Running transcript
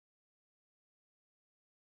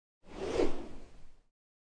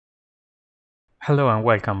Hello and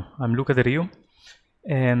welcome. I'm Luca De Rio,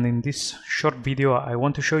 and in this short video I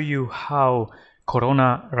want to show you how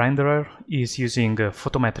Corona renderer is using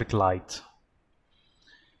photometric light.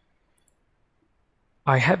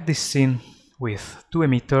 I have this scene with two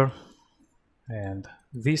emitters, and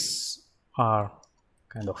these are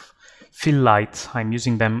kind of fill lights. I'm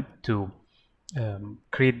using them to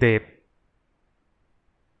create the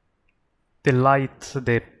light,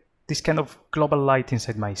 this kind of global light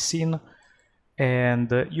inside my scene.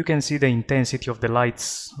 And you can see the intensity of the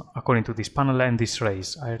lights according to this panel and these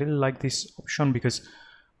rays. I really like this option because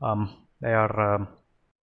they are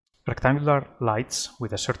rectangular lights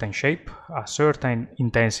with a certain shape, a certain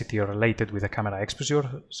intensity related with the camera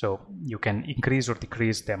exposure, so you can increase or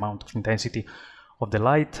decrease the amount of intensity of the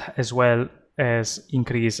light, as well as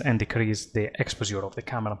increase and decrease the exposure of the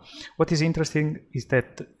camera. What is interesting is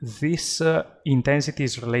that this intensity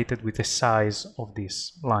is related with the size of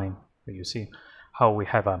this line. You see how we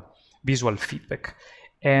have a visual feedback.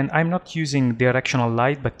 And I'm not using directional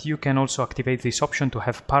light, but you can also activate this option to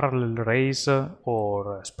have parallel rays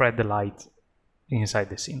or spread the light inside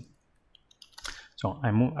the scene. So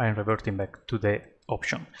I'm reverting back to the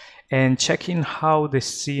option. And checking how the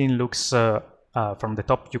scene looks from the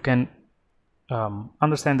top, you can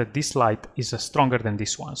understand that this light is stronger than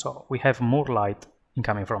this one. So we have more light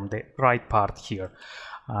incoming from the right part here.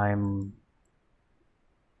 I'm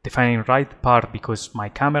defining right part because my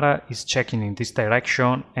camera is checking in this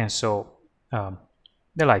direction, and so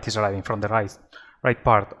the light is arriving from the right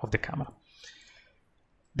part of the camera.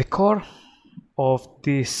 The core of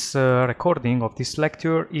this recording of this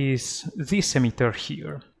lecture is this emitter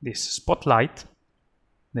here, this spotlight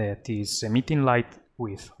that is emitting light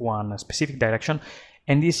with one specific direction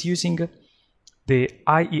and is using the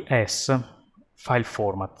IES file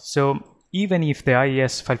format. So even if the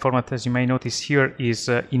IES file format, as you may notice here, is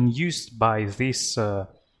in use by this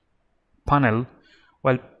panel,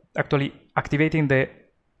 well, actually activating the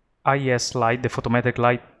IES light, the photometric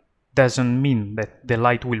light, doesn't mean that the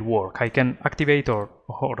light will work. I can activate or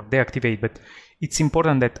deactivate, but it's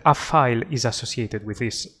important that a file is associated with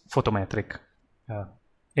this photometric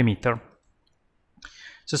emitter.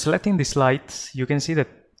 So selecting this light, you can see that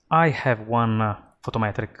I have one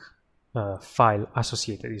photometric file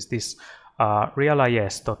associated. Is this Real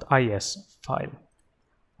IES.is file.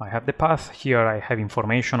 I have the path here. I have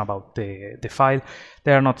information about the file.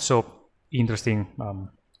 They are not so interesting,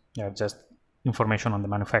 just information on the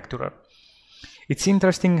manufacturer. It's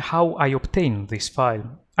interesting how I obtain this file.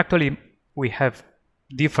 Actually, we have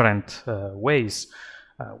different ways.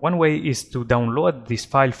 One way is to download this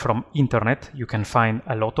file from internet. You can find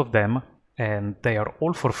a lot of them and they are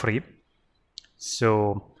all for free.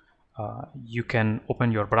 So you can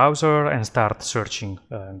open your browser and start searching,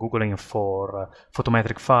 Googling for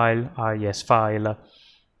photometric file, IES file,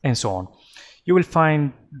 and so on. You will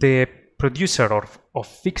find the producer of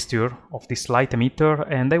fixture of this light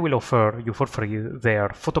emitter, and they will offer you for free their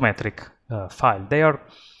photometric file. They are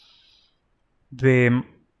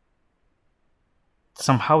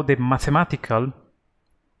somehow the mathematical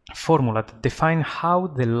formula that define how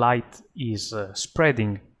the light is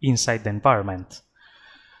spreading inside the environment.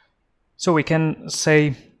 So we can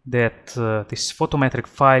say that this photometric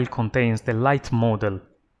file contains the light model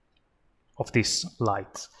of this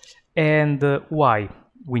light. And why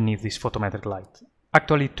we need this photometric light?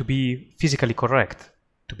 Actually, to be physically correct,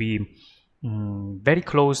 to be very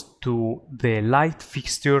close to the light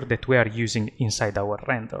fixture that we are using inside our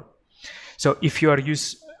render. So if you are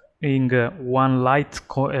using one light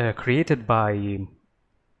created by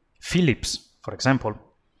Philips, for example,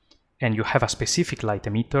 and you have a specific light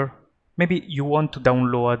emitter, maybe you want to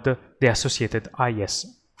download the associated IES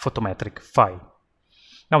photometric file.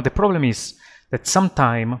 Now the problem is that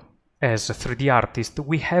sometimes as a 3D artist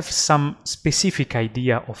we have some specific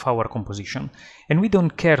idea of our composition and we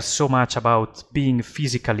don't care so much about being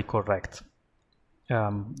physically correct.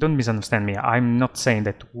 Don't misunderstand me, I'm not saying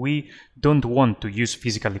that we don't want to use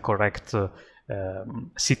physically correct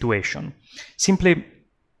situation. Simply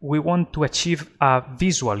we want to achieve a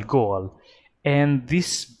visual goal. And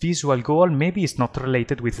this visual goal maybe is not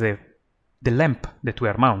related with the lamp that we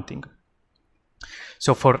are mounting.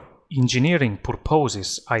 So for engineering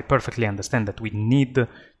purposes, I perfectly understand that we need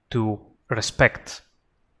to respect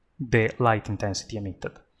the light intensity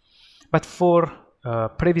emitted. But for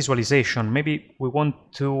pre-visualization, maybe we want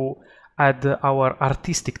to add our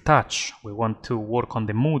artistic touch. We want to work on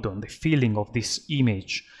the mood, on the feeling of this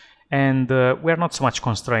image. And we are not so much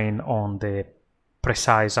constrained on the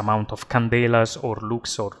precise amount of candelas or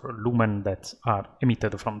lux or lumen that are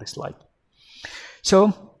emitted from this light.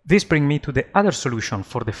 So this brings me to the other solution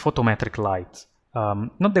for the photometric light,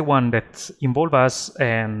 not the one that involve us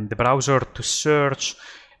and the browser to search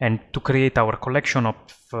and to create our collection of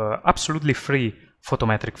absolutely free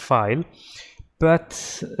photometric file,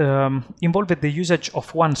 but involved the usage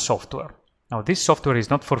of one software. Now, this software is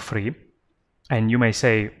not for free, and you may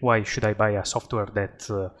say, why should I buy a software that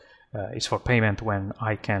is for payment when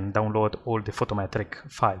I can download all the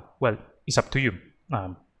photometric file? Well, it's up to you.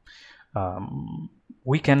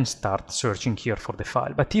 We can start searching here for the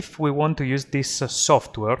file, but if we want to use this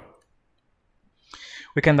software,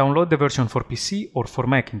 we can download the version for PC or for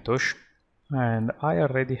Macintosh, and I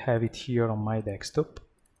already have it here on my desktop.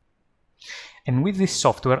 And with this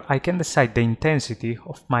software, I can decide the intensity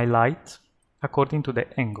of my light according to the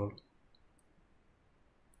angle.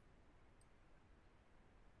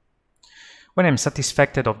 When I'm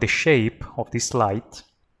satisfied of the shape of this light,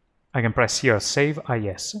 I can press here Save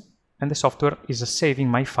IES, and the software is saving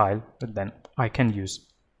my file that then I can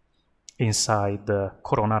use inside the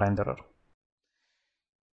Corona renderer.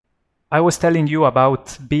 I was telling you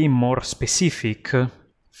about being more specific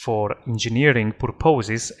for engineering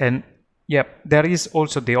purposes, and yeah, there is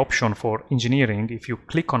also the option for engineering. If you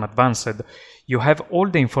click on Advanced, you have all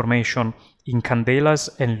the information in candelas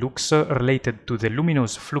and lux related to the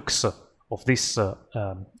luminous flux of this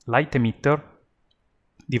light emitter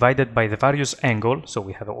divided by the various angle. So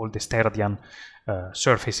we have all the steradian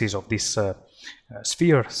surfaces of this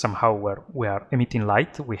sphere somehow where we are emitting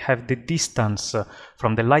light. We have the distance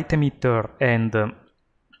from the light emitter and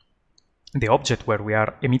the object where we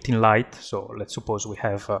are emitting light. So let's suppose we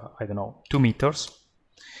have, I don't know, 2 meters,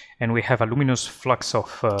 and we have a luminous flux of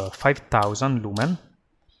 5000 lumen.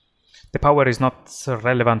 The power is not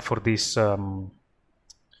relevant for this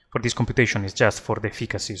computation, is just for the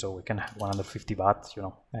efficacy, so we can have 150 watts, you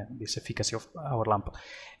know, and this efficacy of our lamp.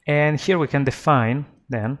 And here we can define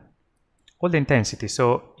then all the intensity.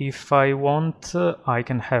 So if I want, I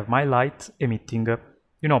can have my light emitting,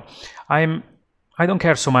 you know, I don't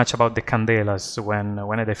care so much about the candelas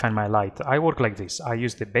when I define my light. I work like this. I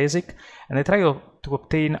use the basic and I try to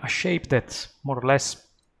obtain a shape that more or less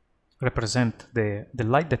represent the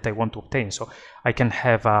light that I want to obtain. So I can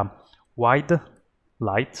have a wide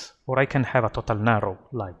light, or I can have a total narrow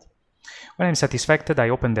light. When I'm satisfied, I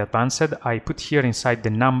open the advanced. I put here inside the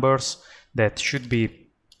numbers that should be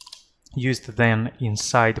used then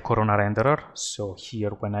inside Corona renderer. So here,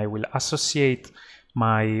 when I will associate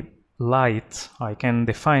my light, I can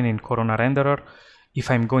define in Corona renderer if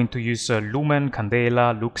I'm going to use lumen,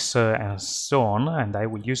 candela, lux, and so on, and I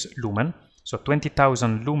will use lumen. So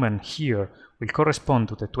 20,000 lumen here will correspond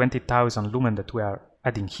to the 20,000 lumen that we are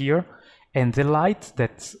adding here. And the light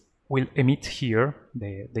that will emit here,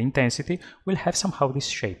 the intensity, will have somehow this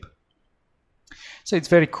shape. So it's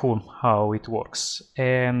very cool how it works.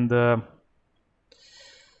 And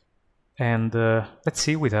let's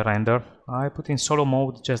see with a render. I put in solo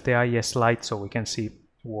mode just the IES light so we can see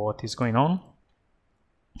what is going on.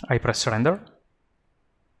 I press render.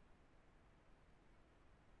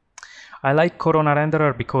 I like Corona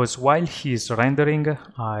renderer because while he's rendering,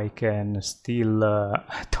 I can still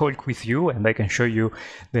talk with you and I can show you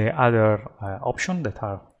the other options that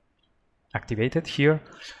are activated here.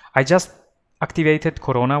 I just activated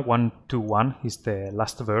Corona 1.2.1, is the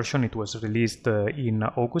last version. It was released in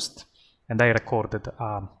August, and I recorded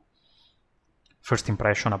a first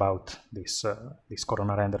impression about this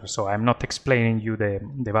Corona renderer. So I'm not explaining you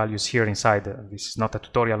the values here inside. This is not a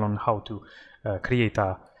tutorial on how to create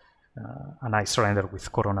a nice render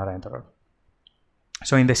with Corona renderer.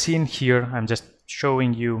 So in the scene here, I'm just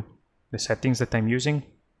showing you the settings that I'm using.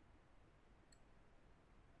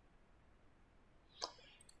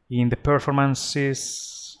 In the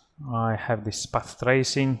performances, I have this path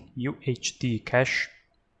tracing, UHD cache,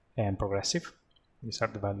 and progressive. These are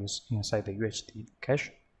the values inside the UHD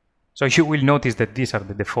cache. So you will notice that these are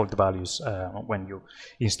the default values when you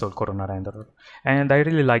install Corona renderer. And I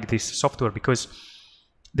really like this software because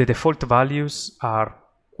the default values are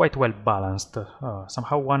quite well balanced.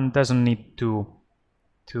 Somehow one doesn't need to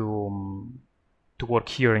work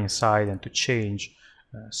here inside and to change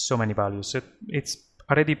so many values. It's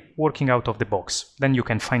already working out of the box. Then you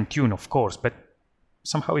can fine tune, of course, but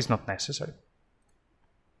somehow it's not necessary.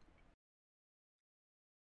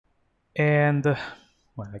 And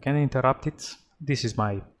well, I can interrupt it. This is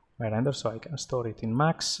my render, so I can store it in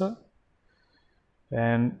max.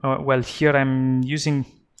 And well, here I'm using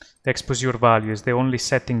the exposure value is the only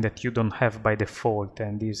setting that you don't have by default,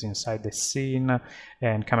 and is inside the scene,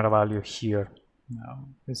 and camera value here.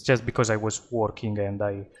 It's just because I was working and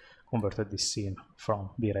I converted this scene from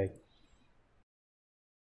V-Ray.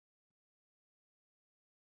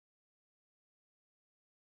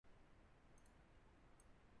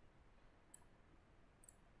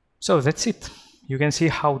 So that's it. You can see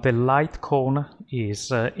how the light cone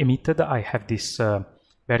is emitted. I have this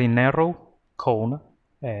very narrow cone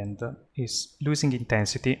and is losing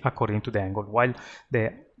intensity according to the angle. While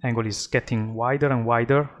the angle is getting wider and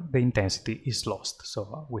wider, the intensity is lost.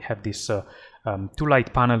 So we have this two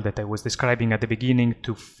light panel that I was describing at the beginning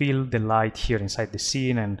to feel the light here inside the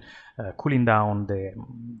scene and cooling down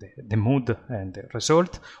the mood and the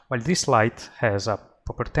result, while this light has a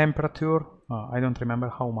proper temperature. I don't remember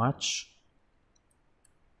how much.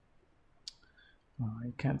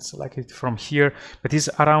 I can't select it from here, but it's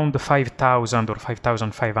around 5,000 or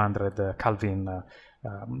 5,500 Kelvin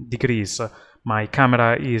degrees. My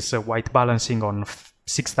camera is white balancing on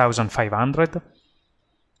 6,500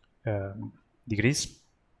 degrees.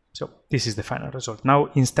 So this is the final result. Now,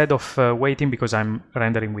 instead of waiting, because I'm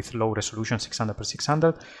rendering with low resolution 600 by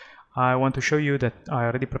 600, I want to show you that I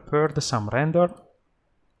already prepared some render.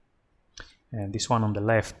 And this one on the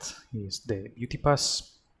left is the beauty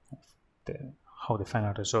pass, how the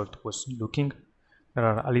final result was looking. There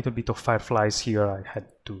are a little bit of fireflies here. I had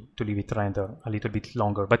to leave it render a little bit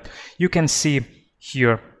longer, but you can see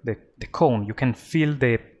here the cone. You can feel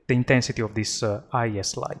the intensity of this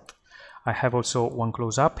IES light. I have also one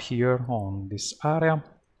close-up here on this area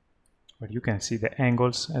where you can see the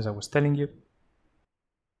angles as I was telling you.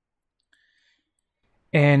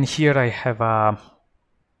 And here I have a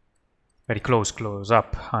very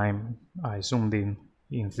close-up. I zoomed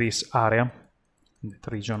in this area, in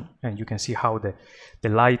that region, and you can see how the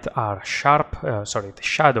light are sharp, the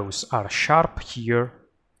shadows are sharp here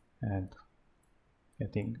and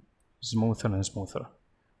getting smoother and smoother.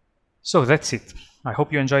 So that's it. I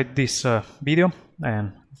hope you enjoyed this video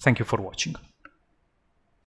and thank you for watching.